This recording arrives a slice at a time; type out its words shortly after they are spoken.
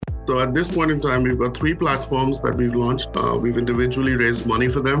So at this point in time, we've got 3 platforms that we've launched. We've individually raised money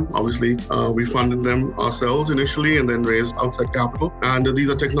for them. Obviously, we funded them ourselves initially and then raised outside capital. And these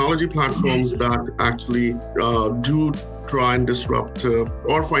are technology platforms that actually do try and disrupt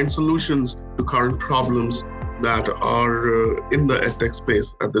or find solutions to current problems that are in the edtech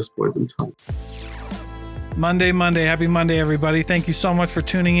space at this point in time. Monday. Happy Monday, everybody. Thank you so much for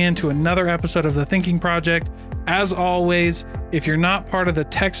tuning in to another episode of The Thinking Project. As always, if you're not part of the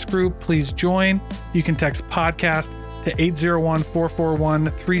text group, please join. You can text podcast to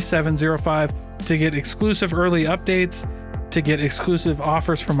 801-441-3705 to get exclusive early updates, to get exclusive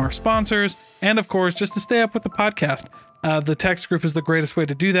offers from our sponsors, and of course, just to stay up with the podcast. The text group is the greatest way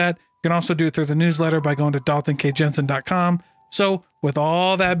to do that. You can also do it through the newsletter by going to daltonkjensen.com. So with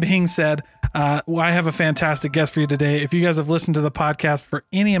all that being said, I have a fantastic guest for you today. If you guys have listened to the podcast for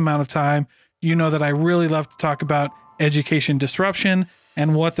any amount of time, you know that I really love to talk about education disruption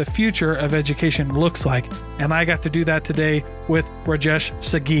and what the future of education looks like. And I got to do that today with Rajesh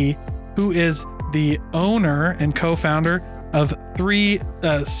Sagi, who is the owner and co-founder of 3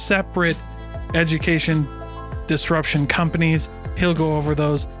 separate education disruption companies. He'll go over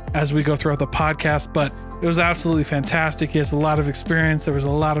those as we go throughout the podcast, but it was absolutely fantastic. He has a lot of experience. There was a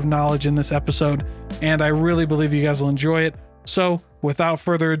lot of knowledge in this episode, and I really believe you guys will enjoy it. So without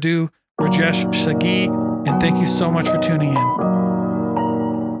further ado, Rajesh Sagi, and thank you so much for tuning in.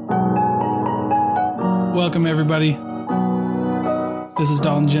 Welcome, everybody. This is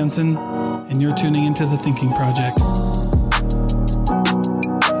Dalton Jensen, and you're tuning into The Thinking Project.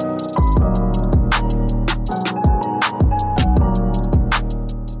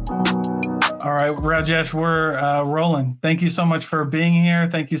 All right, Rajesh, we're rolling. Thank you so much for being here.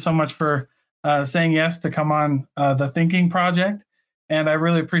 Thank you so much for saying yes to come on The Thinking Project. And I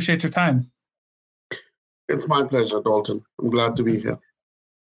really appreciate your time. It's my pleasure, Dalton. I'm glad to be here.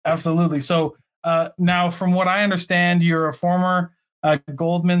 Absolutely. So now, from what I understand, you're a former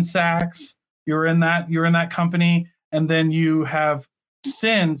Goldman Sachs. You're in that company, and then you have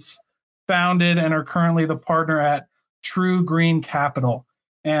since founded and are currently the partner at True Green Capital.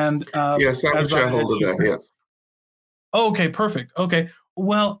 And yes, I'm a shareholder there. Yes. Okay, perfect. Okay.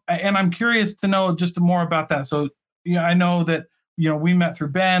 Well, and I'm curious to know just more about that. So, I know that we met through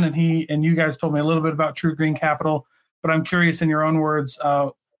Ben, and you guys told me a little bit about True Green Capital, but I'm curious in your own words,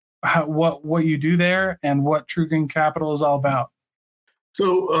 what you do there and what True Green Capital is all about.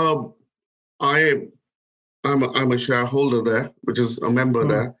 So I'm a shareholder there, which is a member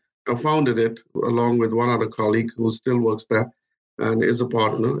there. I founded it along with one other colleague who still works there and is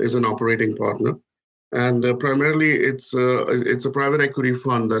an operating partner. And primarily it's a private equity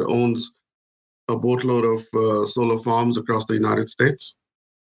fund that owns a boatload of solar farms across the United States.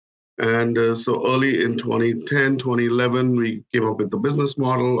 And so early in 2010, 2011, we came up with the business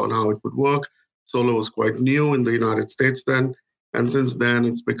model on how it would work. Solar was quite new in the United States then. And since then,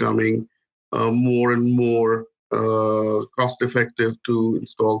 it's becoming more and more cost effective to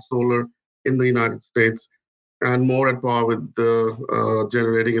install solar in the United States and more at par with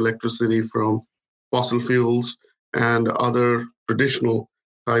generating electricity from fossil fuels and other traditional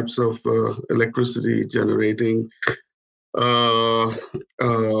types of electricity generating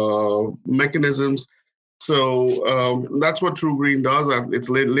mechanisms. So that's what True Green does. It's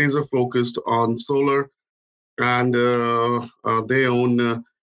laser focused on solar, and they own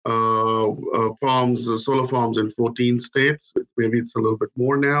solar farms in 14 states. Maybe it's a little bit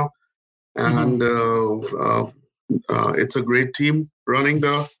more now. And it's a great team running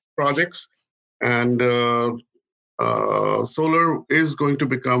the projects. And solar is going to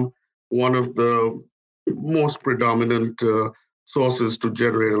become one of the most predominant sources to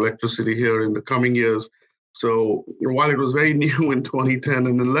generate electricity here in the coming years. So while it was very new in 2010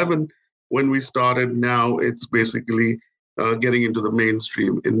 and 11 when we started, now it's basically getting into the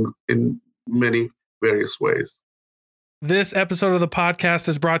mainstream in many various ways. This episode of the podcast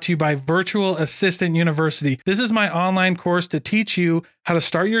is brought to you by Virtual Assistant University. This is my online course to teach you how to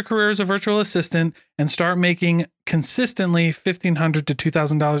start your career as a virtual assistant and start making consistently $1,500 to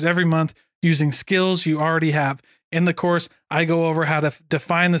 $2,000 every month using skills you already have. In the course, I go over how to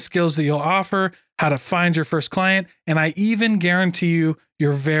define the skills that you'll offer, how to find your first client, and I even guarantee you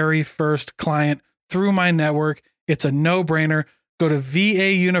your very first client through my network. It's a no-brainer. Go to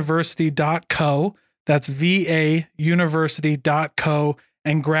vauniversity.co. That's vauniversity.co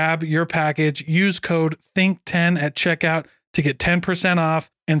and grab your package. Use code THINK10 at checkout to get 10% off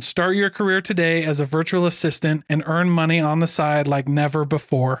and start your career today as a virtual assistant and earn money on the side like never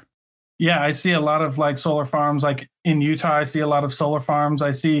before. Yeah, I see a lot of like solar farms, like in Utah, I see a lot of solar farms.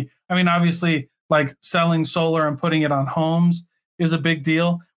 Obviously like selling solar and putting it on homes is a big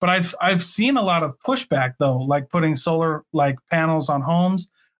deal. But I've seen a lot of pushback though, like putting solar like panels on homes.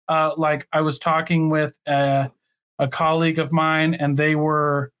 Like I was talking with a colleague of mine, and they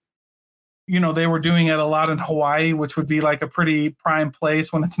were doing it a lot in Hawaii, which would be like a pretty prime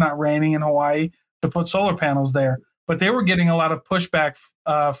place when it's not raining in Hawaii to put solar panels there. But they were getting a lot of pushback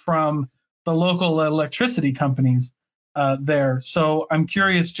from the local electricity companies there. So I'm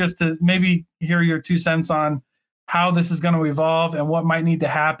curious just to maybe hear your 2 cents on how this is going to evolve and what might need to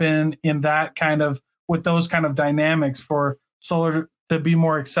happen in that kind of, with those kind of dynamics for solar to be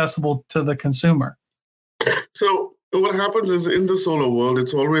more accessible to the consumer. So what happens is in the solar world,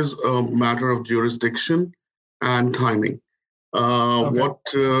 it's always a matter of jurisdiction and timing. As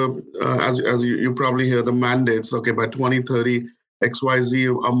you probably hear, the mandates, okay, by 2030,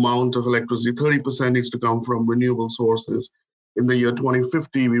 XYZ amount of electricity, 30% needs to come from renewable sources. In the year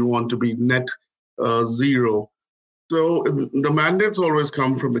 2050, we want to be net zero. So the mandates always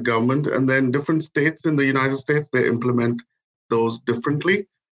come from the government, and then different states in the United States, they implement those differently.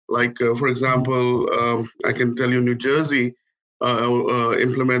 Like, for example, I can tell you New Jersey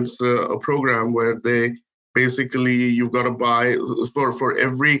implements a program where they basically, you've got to buy for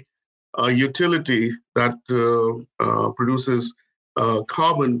every utility that produces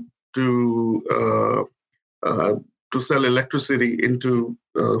carbon to sell electricity to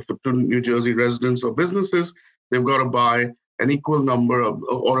New Jersey residents or businesses. They've got to buy an equal number of,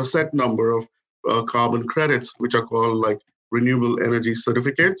 or a set number of carbon credits, which are called like renewable energy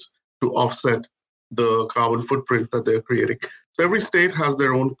certificates, to offset the carbon footprint that they're creating. So every state has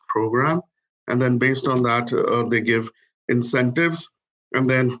their own program, and then based on that, they give incentives. And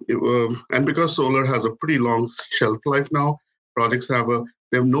then, and because solar has a pretty long shelf life now, projects they have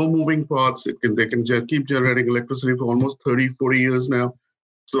no moving parts. They can keep generating electricity for almost 30, 40 years now.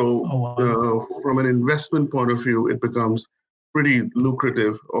 So from an investment point of view, it becomes pretty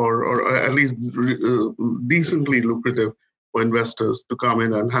lucrative, or at least decently lucrative for investors to come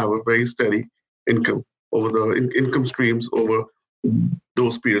in and have a very steady income over the income streams over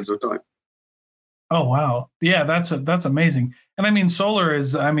those periods of time. Oh, wow. Yeah, that's amazing. And I mean, solar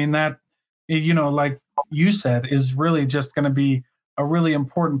is, I mean, that, like you said, is really just going to be a really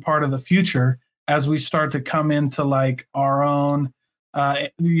important part of the future as we start to come into like our own,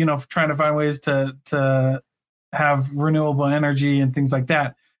 trying to find ways to have renewable energy and things like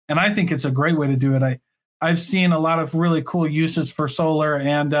that. And I think it's a great way to do it. I've seen a lot of really cool uses for solar,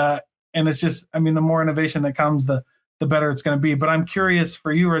 and it's just, I mean, the more innovation that comes, the better it's going to be. But I'm curious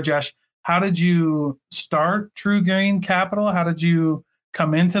for you, Rajesh, how did you start True Green Capital? How did you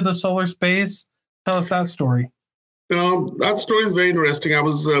come into the solar space? Tell us that story. That story is very interesting. I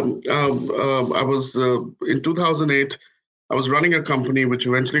was in 2008. I was running a company which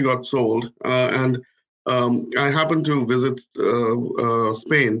eventually got sold, and I happened to visit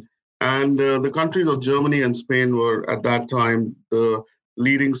Spain. And the countries of Germany and Spain were at that time the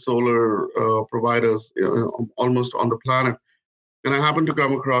leading solar providers almost on the planet. And I happened to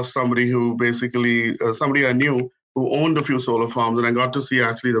come across somebody who basically, somebody I knew who owned a few solar farms, and I got to see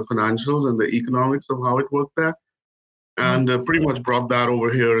actually the financials and the economics of how it worked there. And pretty much brought that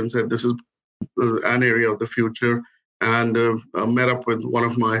over here and said, this is an area of the future. And met up with one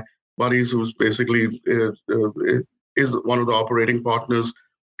of my buddies who's basically is one of the operating partners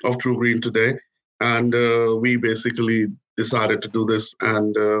of True Green today. And we basically decided to do this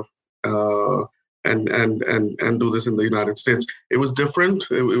and do this in the United States. It was different.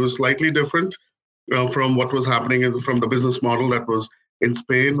 It was slightly different from what was happening from the business model that was in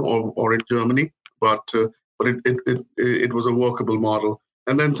Spain or in Germany, but it was a workable model.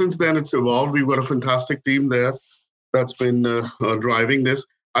 And then since then it's evolved. We've got a fantastic team there that's been driving this.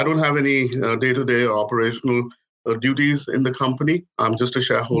 I don't have any day-to-day operational duties in the company. I'm just a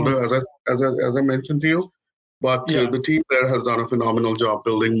shareholder, as I mentioned to you. But the team there has done a phenomenal job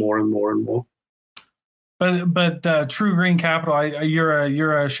building more and more and more. But True Green Capital,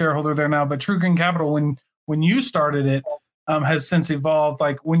 you're a shareholder there now. But True Green Capital, when you started it, has since evolved.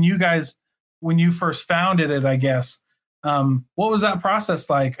 Like when you first founded it, I guess. What was that process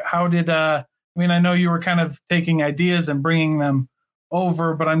like? How did I mean, I know you were kind of taking ideas and bringing them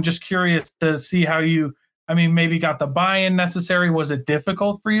over, but I'm just curious to see how you, maybe got the buy-in necessary. Was it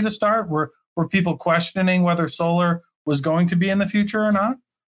difficult for you to start? Were people questioning whether solar was going to be in the future or not?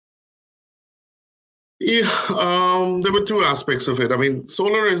 Yeah, there were two aspects of it. I mean,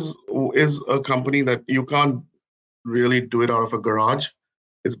 solar is a company that you can't really do it out of a garage.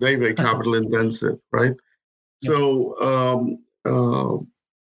 It's very, very capital intensive, right? Yeah. So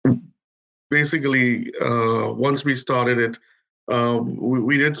basically, once we started it,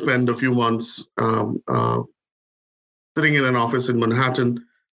 we did spend a few months sitting in an office in Manhattan,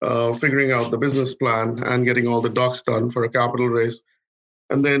 figuring out the business plan and getting all the docs done for a capital raise.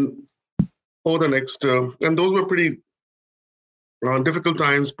 And then over the next, and those were pretty difficult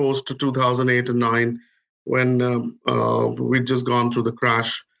times post 2008 and 9, when we'd just gone through the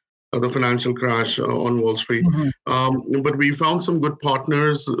crash, the financial crash on Wall Street. But we found some good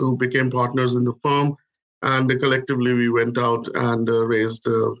partners who became partners in the firm, and collectively we went out and raised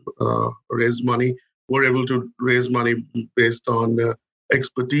money. We're able to raise money based on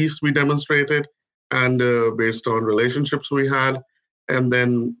expertise we demonstrated and based on relationships we had, and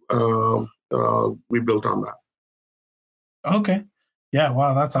then we built on that. Okay. Yeah.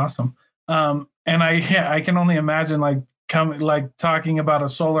 Wow. That's awesome. And I can only imagine talking about a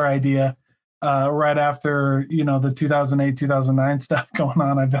solar idea right after, the 2008, 2009 stuff going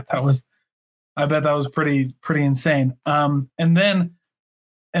on. I bet that was pretty insane.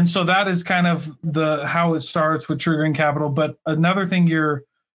 And so that is kind of how it starts with triggering capital. But another thing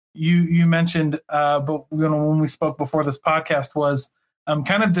you mentioned, but when we spoke before this podcast was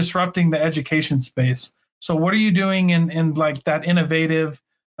kind of disrupting the education space. So what are you doing in like that innovative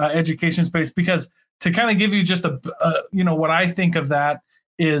education space? Because to kind of give you just what I think of that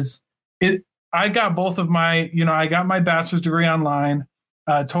is I got both of my, I got my bachelor's degree online,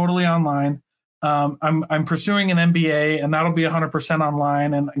 totally online. I'm pursuing an MBA, and that'll be 100%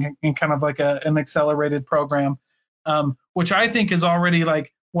 online and kind of like an accelerated program, which I think is already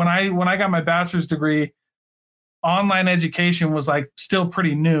like when I got my bachelor's degree, online education was like still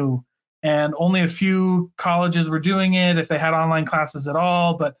pretty new, and only a few colleges were doing it if they had online classes at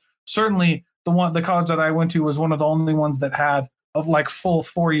all. But certainly the college that I went to was one of the only ones that had of like full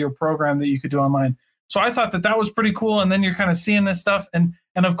 4-year program that you could do online. So I thought that was pretty cool. And then you're kind of seeing this stuff, and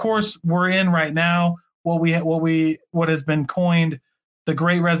of course we're in right now what has been coined the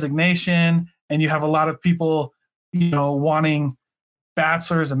Great Resignation, and you have a lot of people wanting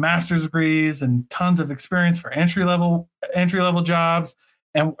bachelor's and master's degrees and tons of experience for entry level jobs,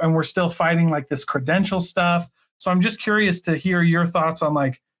 and we're still fighting like this credential stuff. So I'm just curious to hear your thoughts on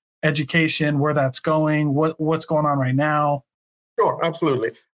like education, where that's going, what's going on right now. Sure,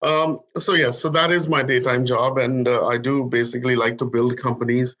 absolutely. So that is my daytime job, and I do basically like to build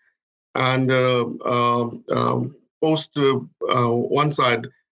companies. And once I'd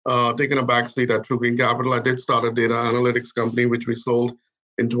taken a backseat at TruGreen Capital, I did start a data analytics company, which we sold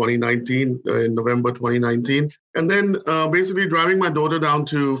in 2019, in November 2019. And then basically driving my daughter down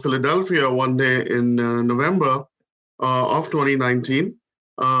to Philadelphia one day in November of 2019,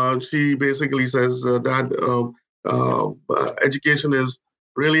 she basically says, Dad, education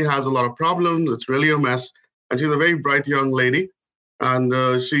really has a lot of problems. It's really a mess. And she's a very bright young lady. And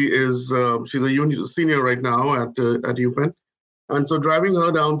she's a senior right now at UPenn. And so driving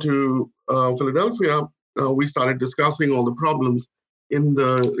her down to Philadelphia, we started discussing all the problems in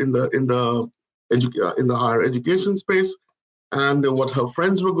the higher education space and what her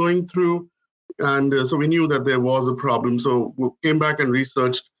friends were going through. And so we knew that there was a problem. So we came back and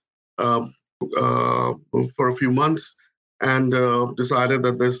researched for a few months and decided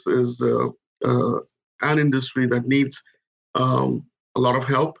that this is an industry that needs a lot of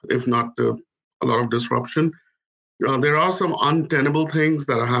help, if not a lot of disruption. There are some untenable things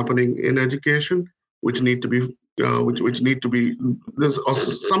that are happening in education, which need to be,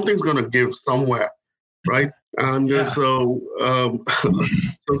 something's going to give somewhere, right? And so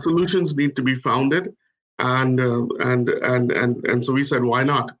solutions need to be founded, and so we said, why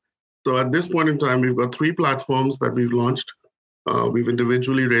not? So at this point in time, we've got 3 platforms that we've launched. We've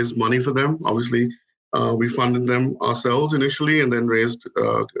individually raised money for them. Obviously, we funded them ourselves initially and then raised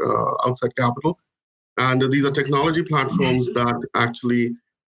outside capital. And these are technology platforms that actually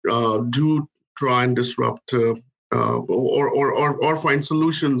do try and disrupt or find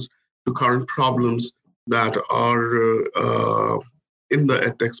solutions to current problems that are in the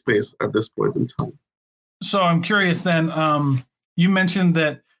edtech space at this point in time. So I'm curious then, you mentioned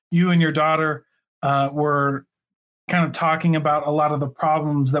that you and your daughter were kind of talking about a lot of the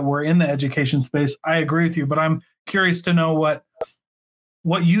problems that were in the education space. I agree with you, but I'm curious to know what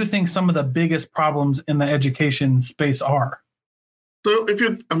you think some of the biggest problems in the education space are. So I'm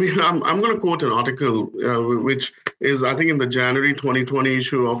going to quote an article, which is, I think, in the January 2020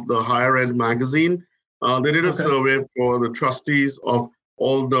 issue of the Higher Ed magazine. They did a survey for the trustees of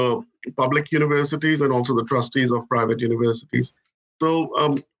all the public universities and also the trustees of private universities.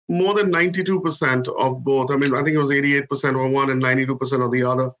 So more than 92% of both, I think it was 88% of one and 92% of the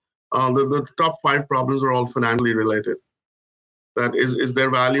other, the top 5 problems are all financially related. That is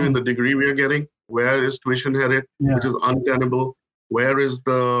there value in the degree we are getting? Where is tuition headed, which is untenable? Where is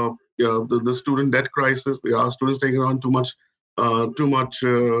the the student debt crisis. There are students taking on too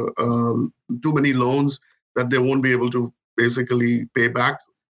many loans that they won't be able to basically pay back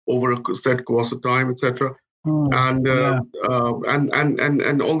over a set course of time, etc. And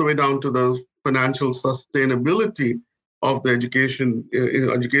all the way down to the financial sustainability of the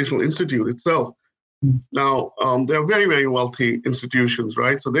educational institute itself. Now, they're very, very wealthy institutions,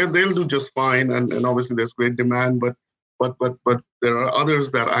 right? So they'll do just fine, and obviously there's great demand, but there are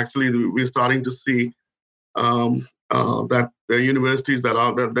others that actually we're starting to see that there are universities that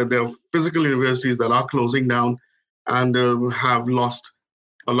there are physical universities that are closing down and have lost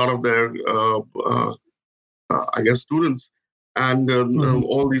a lot of their, I guess, students, and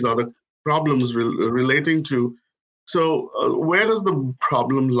all these other problems relating to. So where does the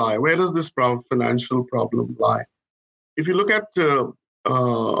problem lie? Where does this financial problem lie? If you look at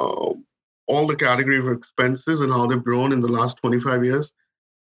all the category of expenses and how they've grown in the last 25 years,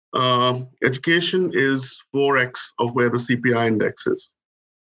 education is 4x of where the CPI index is.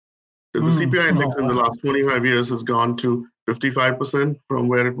 So the CPI index in the last 25 years has gone to 55% from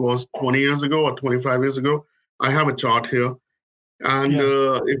where it was 20 years ago or 25 years ago. I have a chart here. And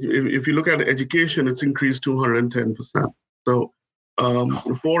if you look at education, it's increased 210%. So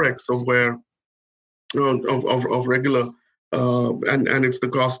 4x of where of regular, and it's the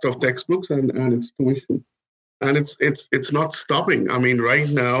cost of textbooks and its tuition, and it's not stopping. I mean, right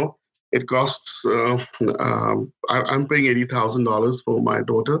now it costs. I'm paying $80,000 for my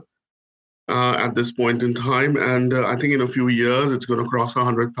daughter at this point in time, and I think in a few years it's going to cross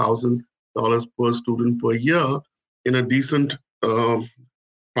 $100,000 per student per year in a decent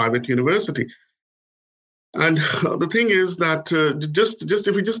private university. And the thing is that just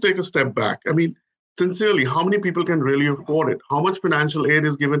if we just take a step back, I mean, sincerely, how many people can really afford it? How much financial aid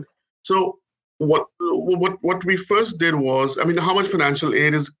is given? So what we first did was, I mean, how much financial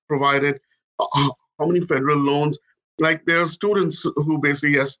aid is provided? How many federal loans? Like, there are students who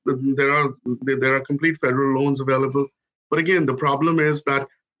basically, yes, there are complete federal loans available. But again, the problem is that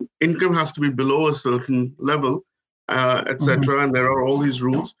income has to be below a certain level, etc. And there are all these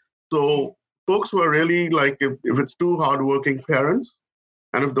rules. So folks who are really like, if it's two hardworking parents,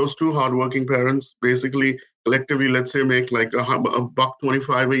 and if those two hardworking parents basically collectively, let's say, make like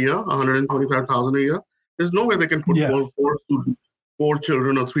 $125 a year, $125,000 a year, there's no way they can put four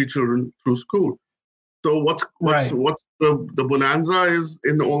children or three children through school. So what's the bonanza is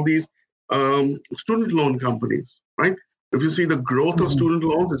in all these student loan companies, right? If you see the growth of student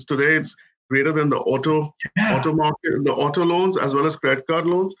loans, it's greater than the auto market, the auto loans, as well as credit card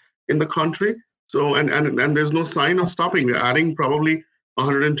loans in the country. So and there's no sign of stopping. We're adding probably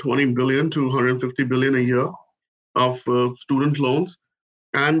 120 billion to 150 billion a year of student loans.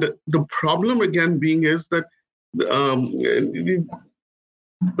 And the problem again being is that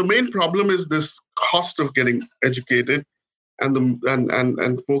the main problem is this cost of getting educated, and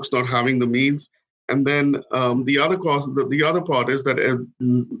folks not having the means. And then the other part is that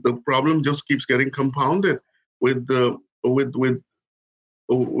the problem just keeps getting compounded with all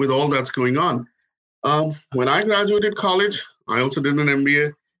that's going on. When I graduated college, I also did an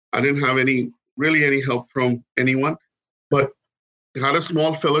MBA. I didn't have any help from anyone, but had a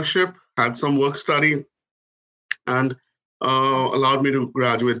small fellowship, had some work study, and allowed me to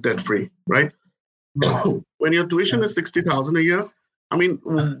graduate debt-free, right? When your tuition is $60,000 a year, I mean,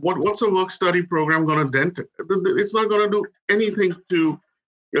 what's a work study program going to dent it? It's not going to do anything to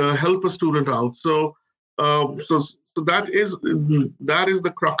help a student out. So that is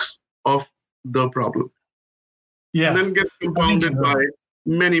the crux of the problem. Yeah, and then get compounded by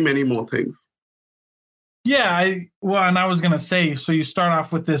many, many more things. Yeah, and I was going to say, so you start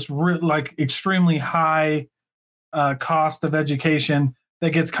off with this like extremely high cost of education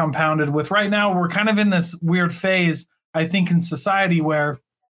that gets compounded with. Right now, we're kind of in this weird phase, I think, in society where,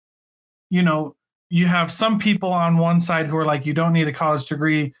 you have some people on one side who are like, you don't need a college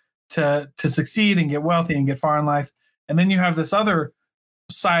degree to succeed and get wealthy and get far in life. And then you have this other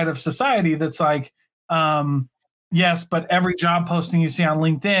side of society that's like, yes, but every job posting you see on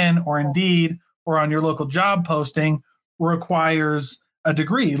LinkedIn or Indeed or on your local job posting requires a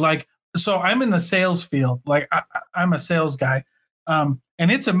degree. Like, so I'm in the sales field. Like I'm a sales guy. And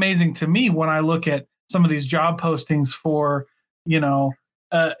it's amazing to me when I look at some of these job postings for,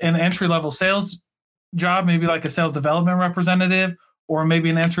 an entry-level sales job, maybe like a sales development representative, or maybe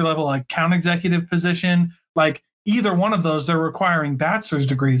an entry-level account executive position. Like either one of those, they're requiring bachelor's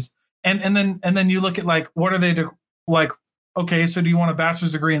degrees. And then you look at like, what are they like? Okay, so do you want a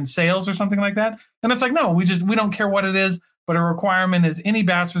bachelor's degree in sales or something like that? And it's like, no, we don't care what it is, but a requirement is any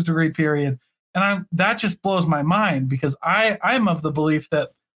bachelor's degree, period. And that just blows my mind, because I'm of the belief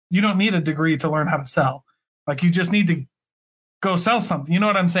that you don't need a degree to learn how to sell. Like, you just need to go sell something. You know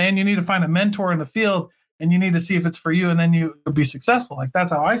what I'm saying? You need to find a mentor in the field, and you need to see if it's for you, and then you'll be successful. Like,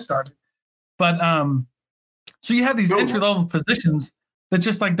 that's how I started. But so you have these entry-level positions that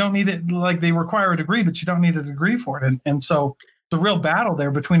just like don't need it, like they require a degree, but you don't need a degree for it. And so the real battle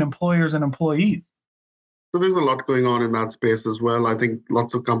there between employers and employees. So there's a lot going on in that space as well. I think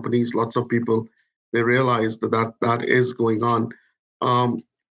lots of companies, lots of people, they realize that is going on.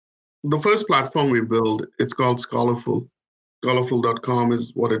 The first platform we built, it's called Scholarful. Scholarful.com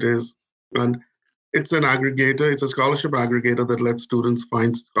is what it is. And it's an aggregator. It's a scholarship aggregator that lets students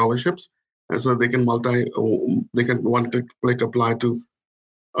find scholarships. And so they can one click apply to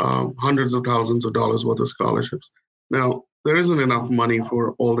hundreds of thousands of dollars worth of scholarships. Now, there isn't enough money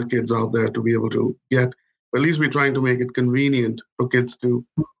for all the kids out there to be able to get, but at least we're trying to make it convenient for kids to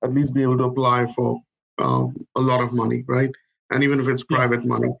at least be able to apply for a lot of money, right? And even if it's private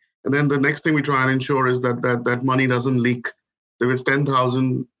money. And then the next thing we try and ensure is that money doesn't leak. So if it's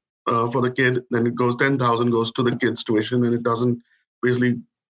 10,000 for the kid, then it goes 10,000 goes to the kid's tuition, and it doesn't basically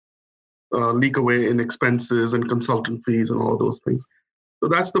leak away in expenses and consultant fees and all of those things. So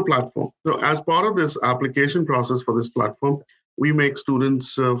that's the platform. So as part of this application process for this platform, we make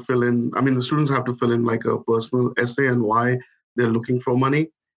students fill in. I mean, the students have to fill in like a personal essay and why they're looking for money.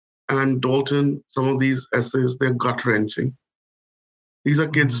 And Dalton, some of these essays, they're gut-wrenching. These are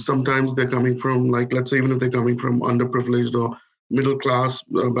kids, sometimes they're coming from, like, let's say, even if they're coming from underprivileged or middle-class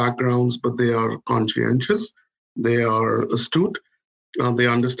backgrounds, but they are conscientious, they are astute, they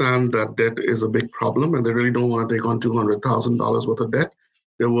understand that debt is a big problem, and they really don't want to take on $200,000 worth of debt.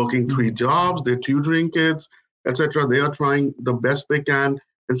 They're working 3 jobs, they're tutoring kids, etc. They are trying the best they can,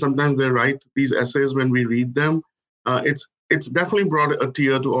 and sometimes they write these essays when we read them. It's definitely brought a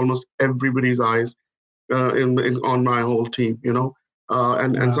tear to almost everybody's eyes on my whole team, you know.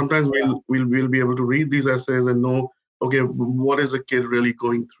 And sometimes we'll be able to read these essays and know, okay, what is a kid really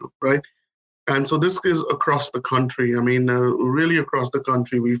going through, right? And so this is across the country. I mean, really across the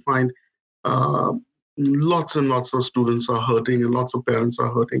country, we find lots and lots of students are hurting and lots of parents are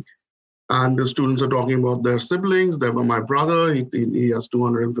hurting. And the students are talking about their siblings. They were my brother. He has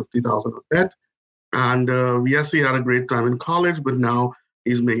 $250,000 of debt. And yes, he had a great time in college, but now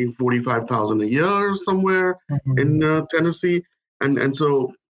he's making $45,000 a year somewhere in Tennessee. And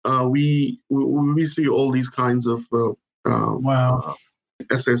so we see all these kinds of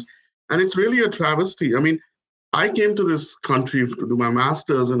essays. And it's really a travesty. I mean, I came to this country to do my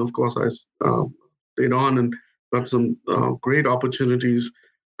master's, and of course I stayed on and got some great opportunities.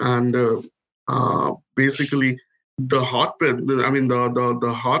 And basically, the hotbed, I mean,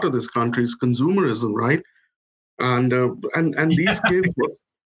 the heart of this country is consumerism, right? And these kids,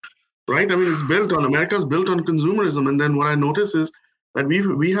 right? I mean, America's built on consumerism. And then what I notice is that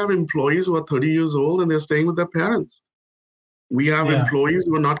we have employees who are 30 years old and they're staying with their parents. We have employees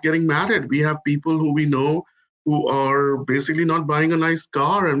who are not getting married. We have people who we know who are basically not buying a nice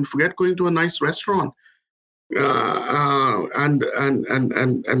car and forget going to a nice restaurant. And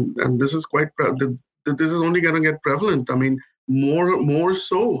this is this is only going to get prevalent. I mean, more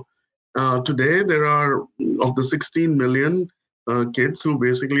so. Today, there are, of the 16 million kids who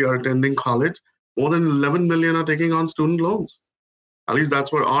basically are attending college, more than 11 million are taking on student loans. At least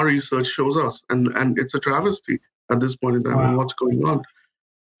that's what our research shows us. And it's a travesty at this point in time and what's going on.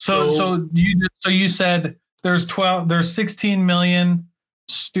 So you said there's 16 million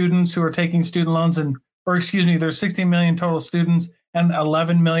students who are taking student loans, there's 16 million total students and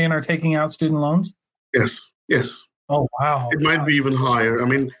 11 million are taking out student loans? Yes. Oh, wow. It might be even higher. I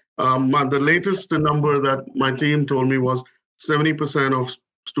mean, the latest number that my team told me was 70% of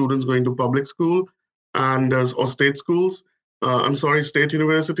students going to public school or state schools. State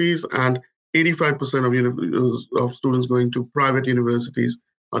universities, and 85% of students going to private universities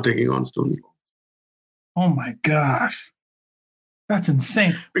are taking on student loans. Oh my gosh, that's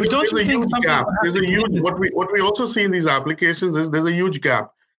insane! Because but don't you think there's a huge what we also see in these applications is there's a huge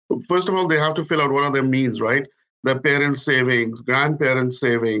gap. First of all, they have to fill out what are their means, right? Their parents' savings, grandparents'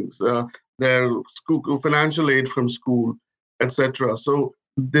 savings, their school financial aid from school, etc. So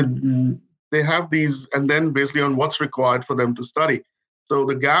they have these, and then basically on what's required for them to study. So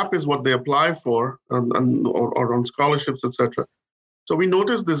the gap is what they apply for, or on scholarships, etc. So we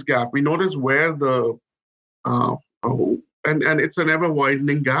notice this gap. We notice where and it's an ever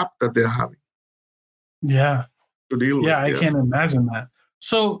widening gap that they're having. Yeah. To deal with. Yeah, I can't imagine that.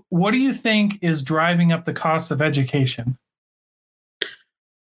 So what do you think is driving up the cost of education?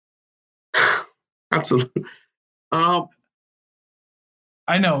 Absolutely.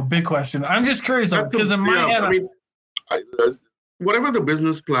 I know, big question. I'm just curious because in my head, I mean, whatever the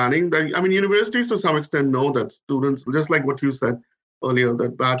business planning, that, I mean, universities to some extent know that students, just like what you said earlier,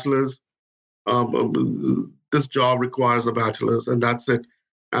 that bachelor's, this job requires a bachelor's, and that's it.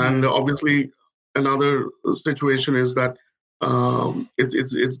 And obviously, another situation is that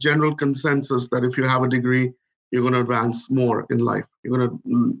it's general consensus that if you have a degree, you're going to advance more in life. There's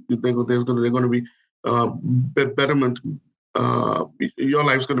going to be betterment. Your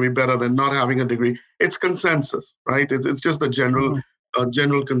life's going to be better than not having a degree. It's consensus, right? It's just a general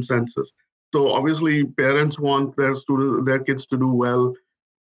consensus. So obviously, parents want their kids to do well.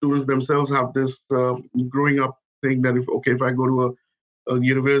 Students themselves have this growing up thing that if I go to a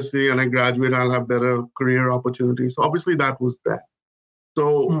university and I graduate, I'll have better career opportunities. So obviously, that was there.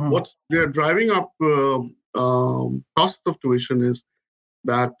 So what they're driving up cost of tuition is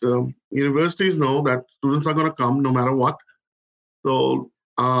that universities know that students are going to come no matter what. So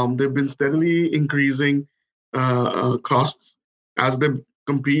they've been steadily increasing costs as they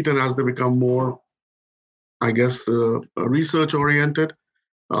compete and as they become more, I guess, research oriented.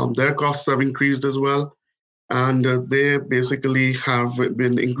 Their costs have increased as well. And they basically have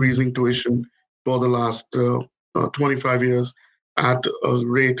been increasing tuition for the last 25 years at a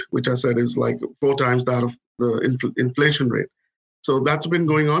rate, which I said is like 4 times that of the inflation rate. So that's been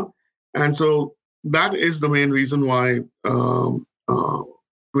going on. And so that is the main reason why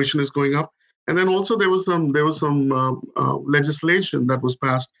tuition is going up. And then also there was some legislation that was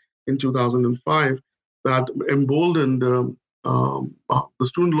passed in 2005 that emboldened the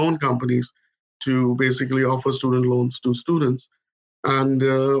student loan companies to basically offer student loans to students. And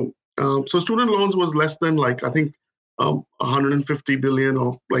so student loans was less than, like, I think 150 billion,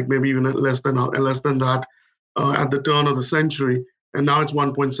 or like maybe even less than that at the turn of the century. And now it's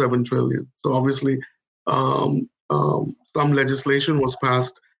 1.7 trillion. So obviously some legislation was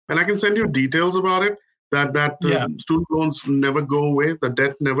passed, and I can send you details about it, that student loans never go away. The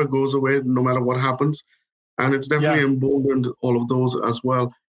debt never goes away, no matter what happens. And it's definitely emboldened all of those as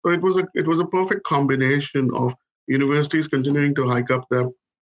well. So it was a perfect combination of universities continuing to hike up their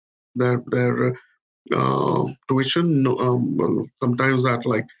tuition, sometimes at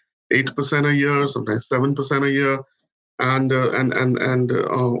like 8% a year, sometimes 7% a year, and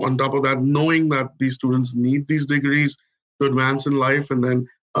on top of that, knowing that these students need these degrees to advance in life, and then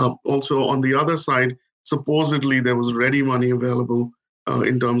also on the other side, supposedly there was ready money available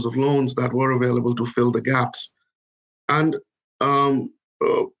in terms of loans that were available to fill the gaps, and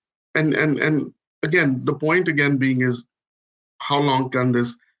again, the point again being is, how long can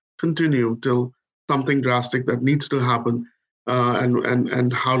this continue till something drastic that needs to happen,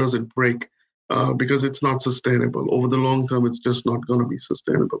 and how does it break? Because it's not sustainable over the long term. It's just not going to be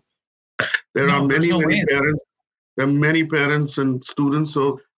sustainable. There are many parents. There are many parents and students.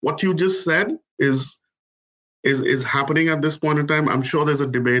 So what you just said is happening at this point in time. I'm sure there's a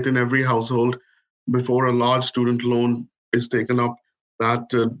debate in every household before a large student loan is taken up, that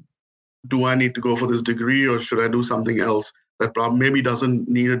do I need to go for this degree, or should I do something else that maybe doesn't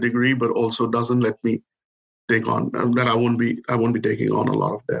need a degree but also doesn't let me take on, and that I won't be taking on a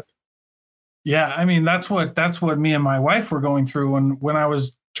lot of debt. Yeah, I mean, that's what me and my wife were going through when I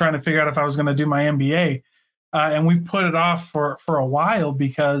was trying to figure out if I was going to do my MBA, and we put it off for a while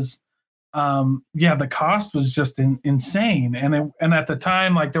because the cost was just insane, and at the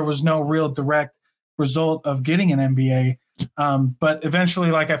time, like, there was no real direct result of getting an MBA, but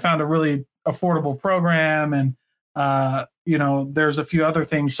eventually, like, I found a really affordable program, and there's a few other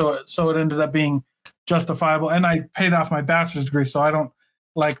things, so it ended up being justifiable, and I paid off my bachelor's degree, so I don't,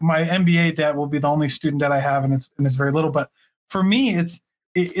 like, my MBA debt will be the only student debt I have, and it's very little. But for me, it's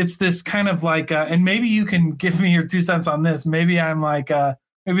this kind of like, and maybe you can give me your 2 cents on this. Maybe I'm like,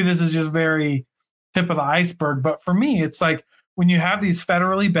 maybe this is just very tip of the iceberg. But for me, it's like, when you have these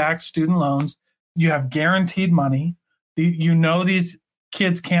federally backed student loans, you have guaranteed money. These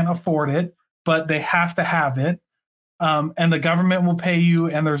kids can't afford it, but they have to have it, and the government will pay you,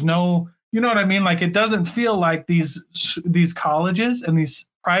 and there's no. You know what I mean? Like, it doesn't feel like these colleges, and these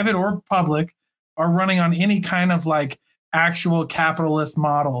private or public, are running on any kind of like actual capitalist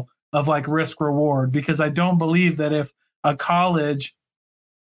model of like risk reward, because I don't believe that if a college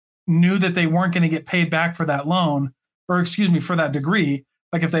knew that they weren't going to get paid back for that loan, or for that degree,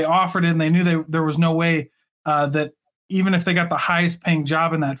 like if they offered it and they knew there was no way that even if they got the highest paying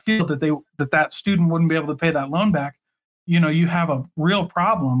job in that field, that student wouldn't be able to pay that loan back, you have a real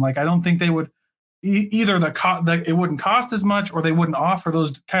problem. Like, I don't think they would either it wouldn't cost as much, or they wouldn't offer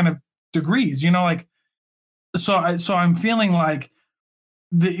those kind of degrees, like, so I'm feeling like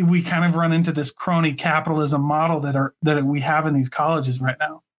we kind of run into this crony capitalism model that we have in these colleges right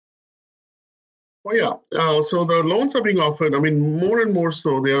now. Oh yeah. So the loans are being offered. I mean, more and more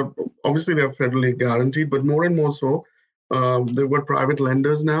so. They are federally guaranteed, but more and more so. They've got private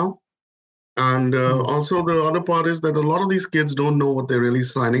lenders now, and also the other part is that a lot of these kids don't know what they're really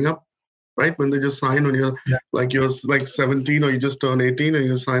signing up, right? When they just sign when you're like 17 or you just turn 18 and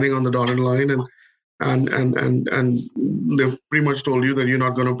you're signing on the dotted line, and they've pretty much told you that you're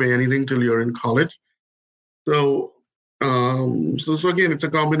not going to pay anything till you're in college. So so again, it's a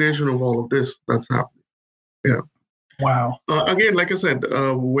combination of all of this that's happening. Yeah. Wow. Again, like I said,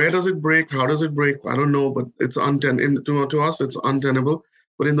 where does it break? How does it break? I don't know, but it's to us, it's untenable.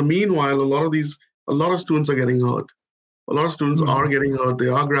 But in the meanwhile, a lot of students are getting hurt. A lot of students are getting hurt. They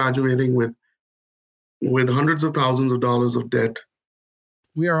are graduating with hundreds of thousands of dollars of debt.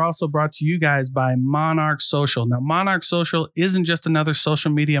 We are also brought to you guys by Monarch Social. Now, Monarch Social isn't just another social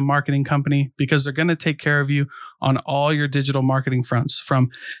media marketing company, because they're going to take care of you on all your digital marketing fronts, from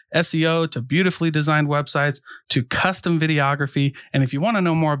SEO to beautifully designed websites to custom videography. And if you want to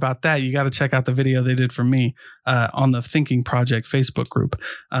know more about that, you got to check out the video they did for me on the Thinking Project Facebook group,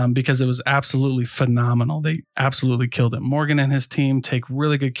 because it was absolutely phenomenal. They absolutely killed it. Morgan and his team take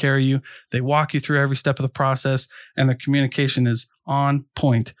really good care of you. They walk you through every step of the process, and the communication is on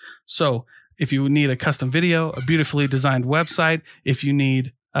point. So if you need a custom video, a beautifully designed website, if you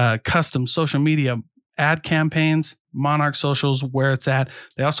need custom social media ad campaigns, Monarch Social's where it's at.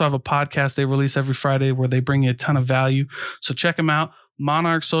 They also have a podcast they release every Friday where they bring you a ton of value. So check them out,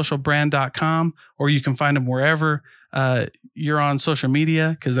 monarchsocialbrand.com, or you can find them wherever you're on social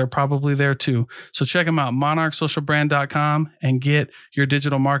media, because they're probably there too. So check them out, monarchsocialbrand.com, and get your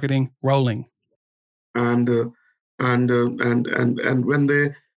digital marketing rolling. And when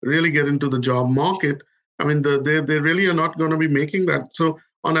they really get into the job market, I mean, they really are not going to be making that. So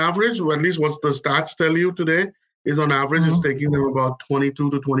on average, or at least what the stats tell you today, is on average it's taking them about 22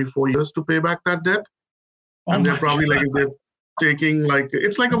 to 24 years to pay back that debt. And they're probably like, if they're taking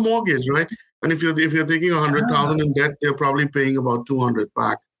it's like a mortgage, right? And if you're taking 100,000 in debt, they're probably paying about 200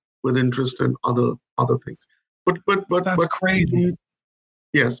 back with interest and other things. But that's crazy.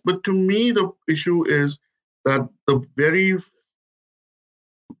 Yes, but to me the issue is that the very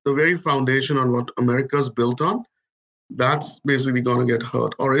foundation on what America's built on, that's basically going to get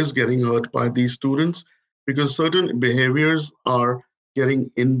hurt, or is getting hurt, by these students, because certain behaviors are getting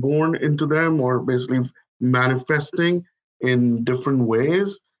inborn into them, or basically manifesting in different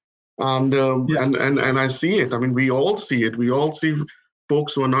ways. And I see it. I mean, we all see it. We all see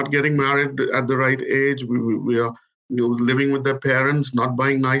folks who are not getting married at the right age. We are living with their parents, not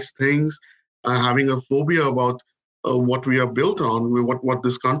buying nice things, having a phobia about what we are built on, what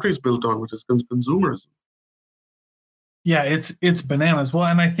this country is built on, which is consumerism. Yeah, it's bananas. Well,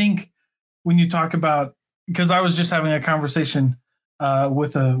 and I think when you talk about, because I was just having a conversation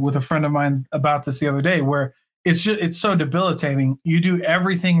with a friend of mine about this the other day, where it's so debilitating. You do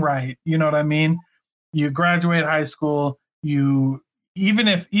everything right, you know what I mean? You graduate high school, you even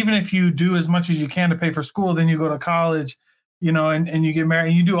if you do as much as you can to pay for school, then you go to college, and you get married,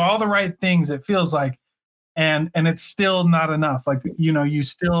 and you do all the right things, it feels like, and it's still not enough. Like, you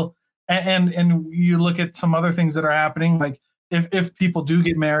still. And you look at some other things that are happening, like if people do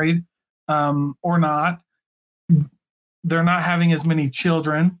get married or not, they're not having as many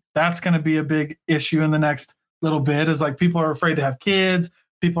children. That's going to be a big issue in the next little bit, is like people are afraid to have kids.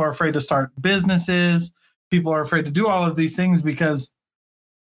 People are afraid to start businesses. People are afraid to do all of these things because,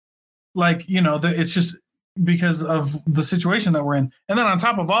 it's just because of the situation that we're in. And then on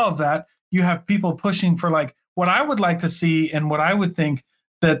top of all of that, you have people pushing for what I would like to see, and what I would think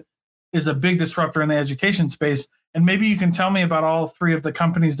that is a big disruptor in the education space. And maybe you can tell me about all three of the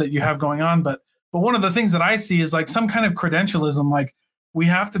companies that you have going on. But one of the things that I see is some kind of credentialism. Like, we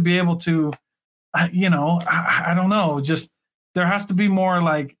have to be able to, I don't know, just there has to be more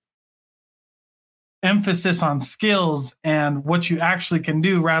emphasis on skills and what you actually can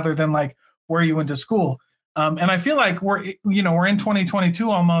do, rather than where you went to school. And I feel like we're in 2022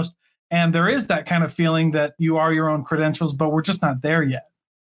 almost, and there is that kind of feeling that you are your own credentials, but we're just not there yet.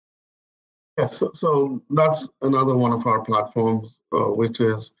 Yes, so that's another one of our platforms, which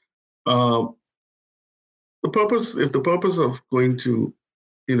is the purpose. If the purpose of going to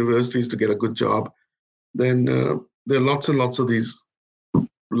university is to get a good job, then there are lots and lots of these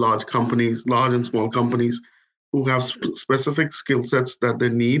large and small companies, who have specific skill sets that they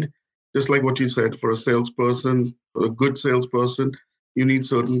need. Just like what you said, for a salesperson, for a good salesperson, you need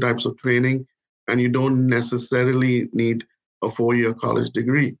certain types of training, and you don't necessarily need a 4-year college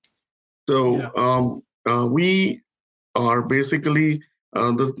degree. So we are basically,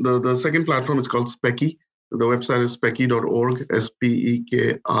 the second platform is called Speki. The website is speki.org,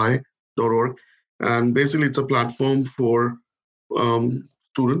 speki.org. And basically, it's a platform for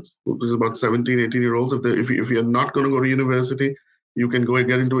students, which is about 17, 18-year-olds. If you're not going to go to university, you can go and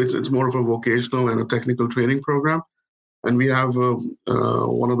get into it. It's more of a vocational and a technical training program. And we have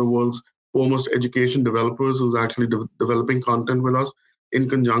one of the world's foremost education developers who's actually developing content with us in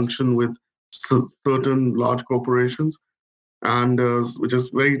conjunction with certain large corporations, and which is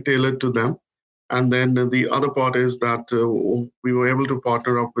very tailored to them. And then the other part is that we were able to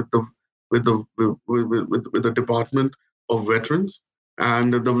partner up with the Department of Veterans.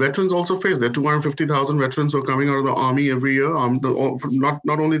 And the veterans also face, there are 250,000 veterans who are coming out of the Army every year,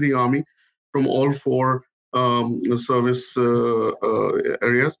 not only the Army, from all four service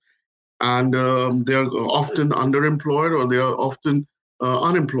areas. And they are often underemployed, or they are often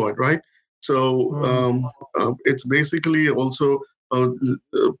unemployed, right? So it's basically also a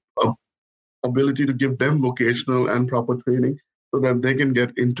ability to give them vocational and proper training so that they can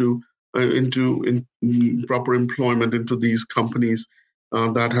get into proper employment into these companies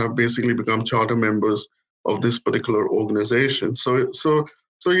that have basically become charter members of this particular organization. So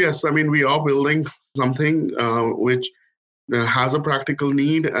yes, I mean, we are building something which has a practical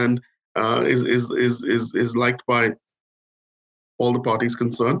need and is liked by all the parties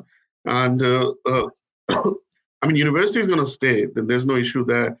concerned. And I mean, university is going to stay. There's no issue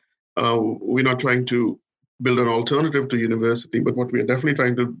there. We're not trying to build an alternative to university, but what we are definitely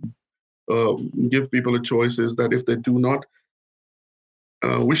trying to give people a choice is that if they do not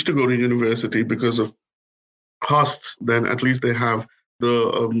wish to go to university because of costs, then at least they have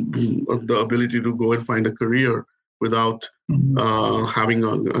the ability to go and find a career without having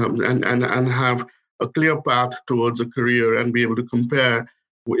and have a clear path towards a career and be able to compare.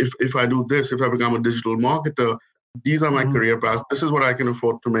 If I do this, if I become a digital marketer, these are my career paths. This is what I can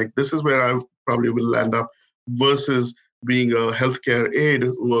afford to make. This is where I probably will end up, versus being a healthcare aid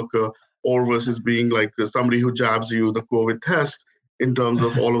worker, or versus being like somebody who jabs you the COVID test. In terms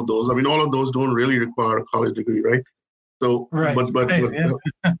of all of those, I mean, all of those don't really require a college degree, right? So, right. but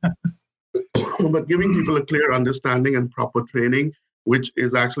giving people a clear understanding and proper training, which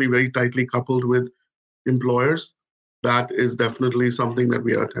is actually very tightly coupled with employers, that is definitely something that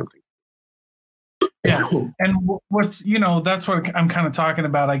we are attempting. Yeah, and what's that's what I'm kind of talking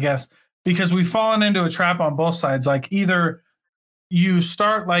about, I guess, because we've fallen into a trap on both sides. Like, either you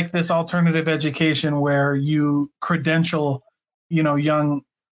start like this alternative education where you credential young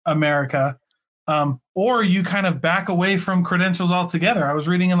America, or you kind of back away from credentials altogether. I was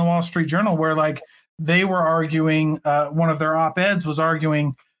reading in the Wall Street Journal where like they were arguing, one of their op-eds was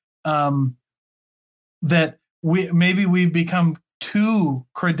arguing that we've become too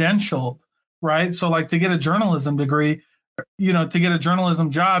credentialed, right? So like to get a journalism degree, to get a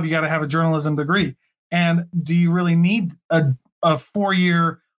journalism job, you got to have a journalism degree. And do you really need a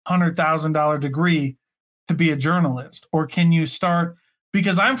 4-year, $100,000 degree to be a journalist? Or can you start,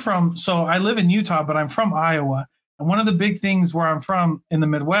 because I live in Utah, but I'm from Iowa. And one of the big things where I'm from in the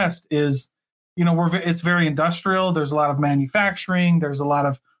Midwest is, it's very industrial. There's a lot of manufacturing. There's a lot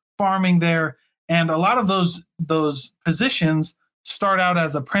of farming there. And a lot of those positions start out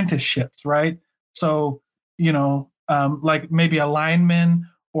as apprenticeships, right? So, like maybe a lineman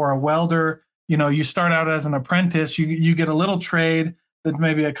or a welder, you start out as an apprentice, you get a little trade that's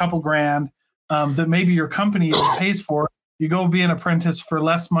maybe a couple grand, that maybe your company pays for. You go be an apprentice for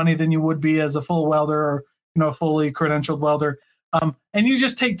less money than you would be as a full welder, or a fully credentialed welder, and you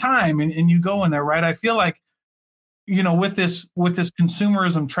just take time and you go in there, right? I feel like with this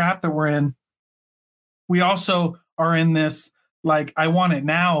consumerism trap that we're in, we also are in this like I want it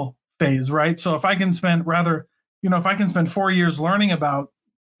now phase, right? So if I can spend 4 years learning about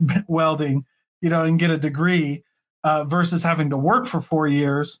welding, and get a degree, versus having to work for 4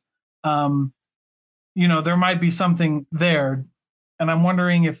 years, there might be something there. And I'm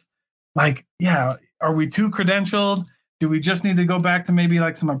wondering if, are we too credentialed? Do we just need to go back to maybe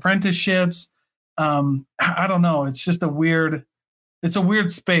like some apprenticeships? I don't know. It's just a weird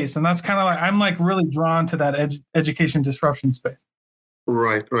space. And that's kind of like, I'm like really drawn to that education disruption space.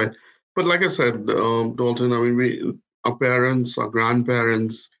 Right. But like I said, Dalton, I mean, our parents, our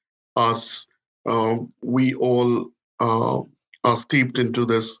grandparents, us, we all are steeped into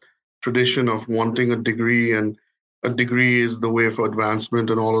this tradition of wanting a degree, and a degree is the way for advancement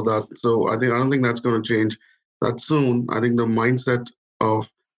and all of that. So I don't think that's going to change that soon. I think the mindset of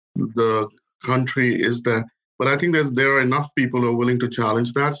the country is that, but I think there are enough people who are willing to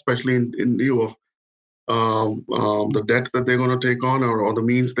challenge that, especially in view of the debt that they're going to take on, or the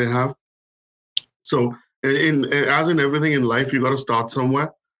means they have. So as in everything in life, you got to start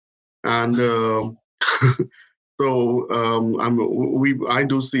somewhere. And so I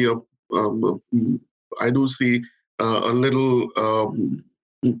do see I do see a little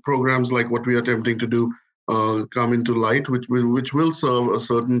programs like what we are attempting to do come into light, which will serve a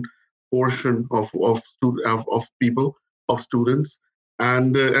certain portion of people, of students.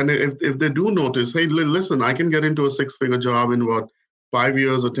 And if they do notice, hey, listen, I can get into a 6-figure job in what 5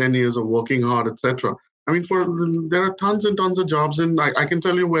 years or 10 years of working hard, etc. I mean, there are tons and tons of jobs, and I can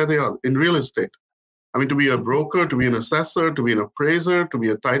tell you where they are in real estate. I mean, to be a broker, to be an assessor, to be an appraiser, to be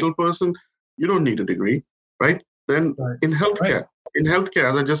a title person, you don't need a degree, right? Then Right. in healthcare,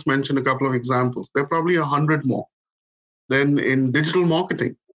 as I just mentioned a couple of examples, there are probably 100 more. Then in digital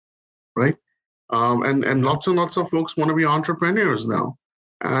marketing, right? And lots and lots of folks want to be entrepreneurs now.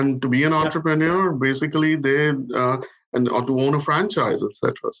 And to be an entrepreneur, basically or to own a franchise,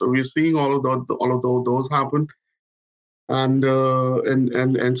 etc. So we're seeing all of those happen, and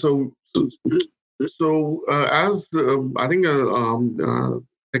so as I think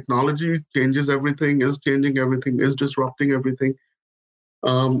technology changes everything, is changing everything, is disrupting everything.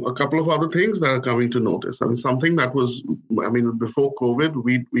 A couple of other things that are coming to notice. I mean, something that was, before COVID,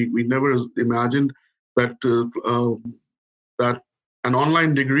 we never imagined that that an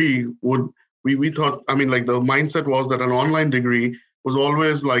online degree would. We thought, like the mindset was that an online degree was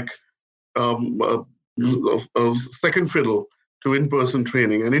always like a second fiddle to in-person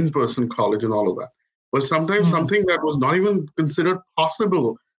training and in-person college and all of that. But sometimes something that was not even considered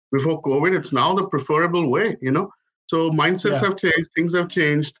possible before COVID, it's now the preferable way, So mindsets have changed, things have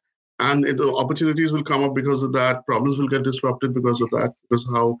changed, and opportunities will come up because of that. Problems will get disrupted because of that, because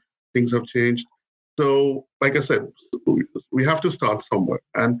of how things have changed. So, like I said, we have to start somewhere,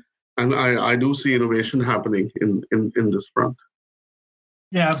 and I do see innovation happening in this front.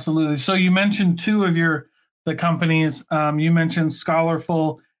 Yeah, absolutely. So you mentioned two of the companies. You mentioned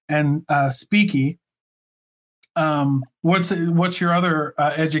Scholarful and Speaky. What's your other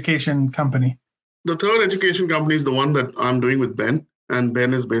education company? The third education company is the one that I'm doing with Ben, and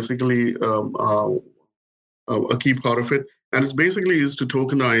Ben is basically a key part of it. And it's basically is to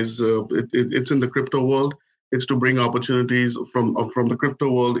tokenize. It's in the crypto world. It's to bring opportunities from the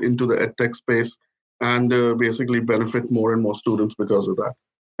crypto world into the edtech space, and basically benefit more and more students because of that.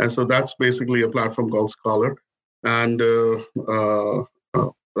 And so that's basically a platform called Scholar, and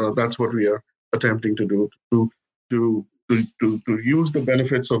that's what we are attempting to do to use the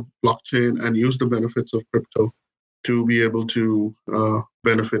benefits of blockchain and use the benefits of crypto to be able to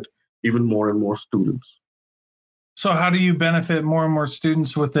benefit even more and more students. So how do you benefit more and more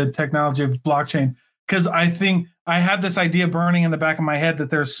students with the technology of blockchain? Because I think I had this idea burning in the back of my head that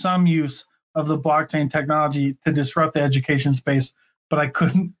there's some use of the blockchain technology to disrupt the education space, but I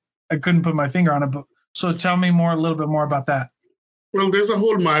couldn't put my finger on it. So tell me a little bit more about that. Well, there's a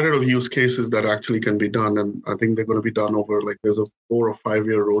whole myriad of use cases that actually can be done, and I think they're going to be done over there's a 4 or 5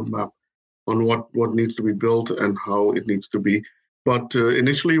 year roadmap on what needs to be built and how it needs to be. But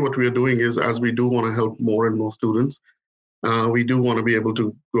initially, what we are doing is, as we do want to help more and more students, we do want to be able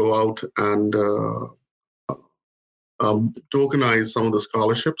to go out and tokenize some of the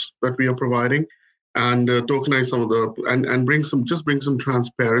scholarships that we are providing, and tokenize some of and bring some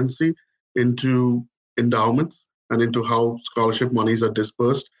transparency into endowments and into how scholarship monies are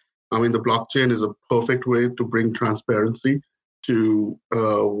dispersed. I mean, the blockchain is a perfect way to bring transparency to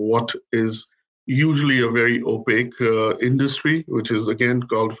what is usually a very opaque industry, which is again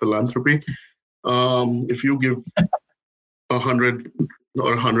called philanthropy. If you give $100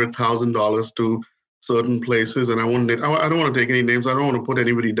 or $100,000 to certain places, and I don't want to take any names. I don't want to put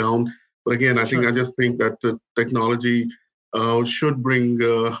anybody down. But again, I just think that the technology should bring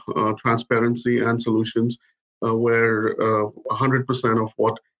transparency and solutions where 100% of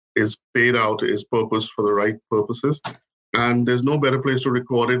what is paid out is purposed for the right purposes. And there's no better place to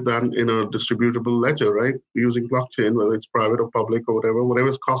record it than in a distributable ledger, right? Using blockchain, whether it's private or public or whatever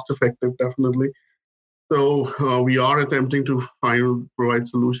is cost effective, definitely. So we are attempting to provide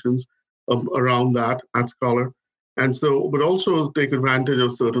solutions around that at Scholar. And so, but also take advantage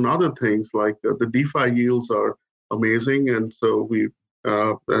of certain other things like the DeFi yields are amazing. And so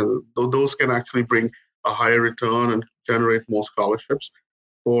those can actually bring a higher return and generate more scholarships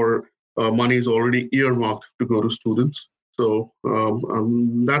for monies already earmarked to go to students. So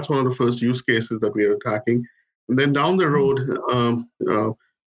that's one of the first use cases that we are attacking. And then down the road,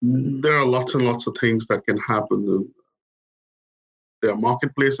 there are lots and lots of things that can happen. There are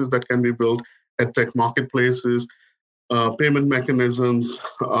marketplaces that can be built, edtech marketplaces, payment mechanisms,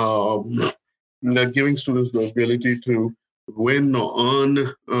 giving students the ability to win or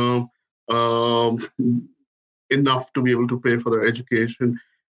earn enough to be able to pay for their education.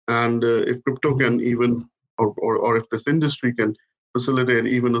 And if crypto can even, or if this industry can facilitate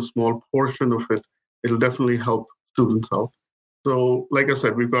even a small portion of it, it'll definitely help students out. So, like I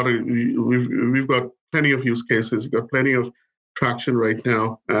said, we've got plenty of use cases, we've got plenty of traction right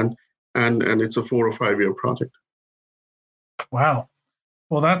now, and it's a 4 or 5 year project. Wow.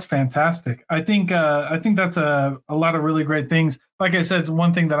 Well, that's fantastic. I think that's a lot of really great things. Like I said, it's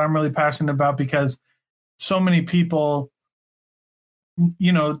one thing that I'm really passionate about because so many people,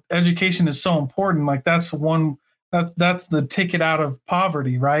 education is so important. Like that's the ticket out of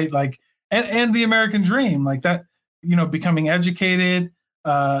poverty, right? Like, and the American dream, like that, becoming educated,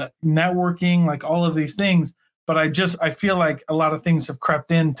 networking, like all of these things. But I feel like a lot of things have crept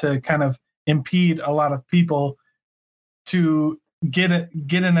in to kind of impede a lot of people to get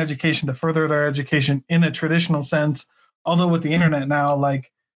an education, to further their education in a traditional sense. Although with the internet now,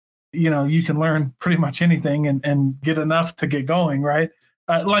 like, you can learn pretty much anything and get enough to get going, right?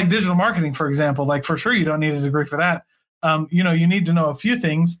 Like digital marketing, for example, like for sure you don't need a degree for that. You need to know a few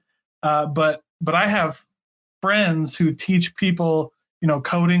things, but I have friends who teach people,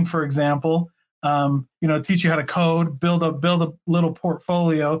 coding, for example, teach you how to code, build a little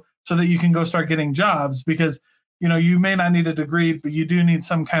portfolio so that you can go start getting jobs because, you may not need a degree, but you do need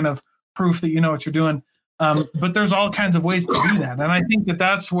some kind of proof that you know what you're doing. But there's all kinds of ways to do that. And I think that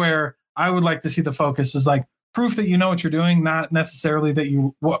that's where I would like to see the focus is like proof that you know what you're doing, not necessarily that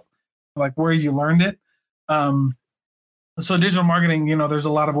where you learned it. So digital marketing, there's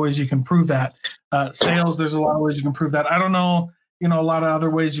a lot of ways you can prove that. Sales, there's a lot of ways you can prove that. I don't know, a lot of other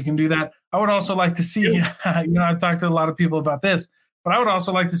ways you can do that. I would also like to see, I've talked to a lot of people about this, but I would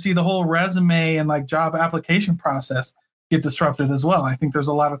also like to see the whole resume and like job application process get disrupted as well. I think there's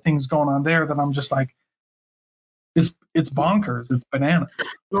a lot of things going on there that I'm just like, it's bonkers. It's bananas.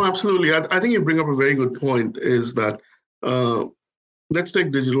 No, absolutely. I think you bring up a very good point is that let's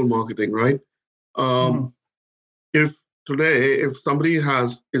take digital marketing, right? If somebody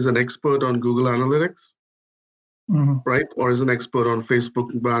is an expert on Google Analytics, right, or is an expert on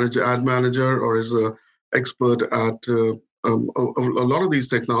Facebook Ad Manager, or is an expert at a lot of these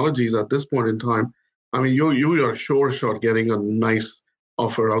technologies at this point in time, I mean, you are sure shot getting a nice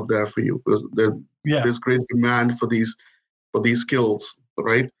offer out there for you because there's great demand for these skills,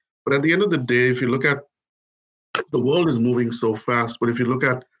 right? But at the end of the day, if you look at the world is moving so fast, but if you look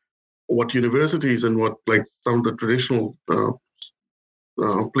at what universities and what like some of the traditional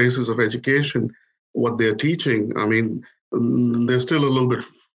places of education, what they're teaching, I mean, they're still a little bit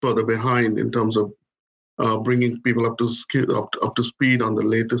further behind in terms of bringing people up to speed on the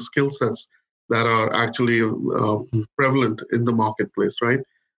latest skill sets that are actually prevalent in the marketplace, right?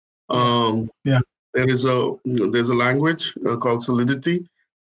 There's a language called Solidity.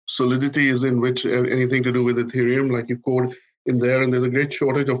 Solidity is in which anything to do with Ethereum, like you code in there, and there's a great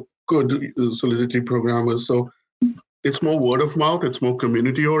shortage of good Solidity programmers. So it's more word of mouth, it's more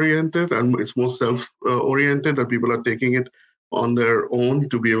community oriented, and it's more self oriented that people are taking it on their own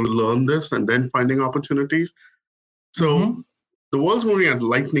to be able to learn this and then finding opportunities. So the world's moving at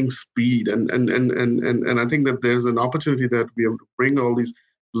lightning speed, and I think that there's an opportunity there to be able to bring all these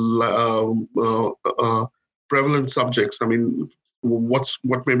prevalent subjects. I mean, what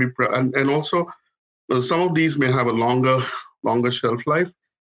may be and also some of these may have a longer shelf life,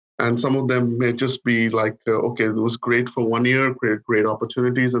 and some of them may just be like okay, it was great for 1 year, great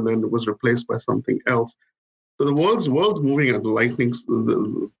opportunities, and then it was replaced by something else. So the world's moving at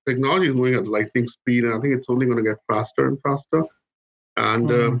the technology is moving at lightning speed, and I think it's only going to get faster and faster.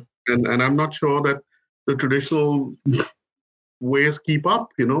 And and I'm not sure that the traditional ways keep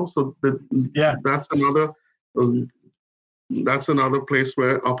up, So that's another place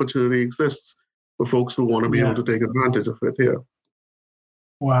where opportunity exists for folks who want to be able to take advantage of it here.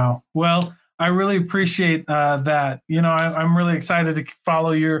 Wow. Well, I really appreciate that. I'm really excited to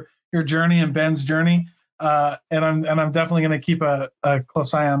follow your journey and Ben's journey, and I'm definitely going to keep a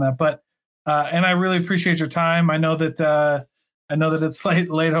close eye on that. But and I really appreciate your time. I know that it's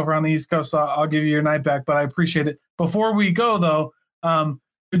late over on the East Coast, so I'll give you your night back. But I appreciate it. Before we go, though,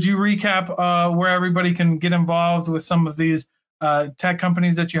 could you recap where everybody can get involved with some of these tech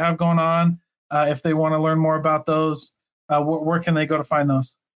companies that you have going on? If they want to learn more about those, where can they go to find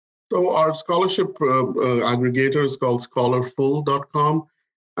those? So our scholarship aggregator is called scholarful.com,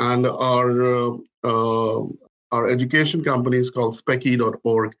 and our education company is called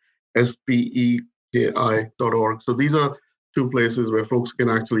speki.org, speki.org. So these are two places where folks can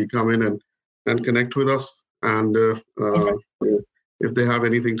actually come in and connect with us. And if they have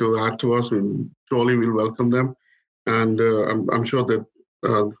anything to add to us, we surely will welcome them. And I'm sure that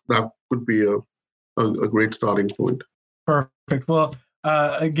that would be a great starting point. Perfect. Well,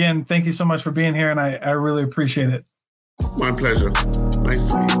 again, thank you so much for being here, and I really appreciate it. My pleasure. Nice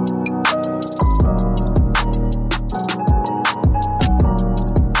to meet you.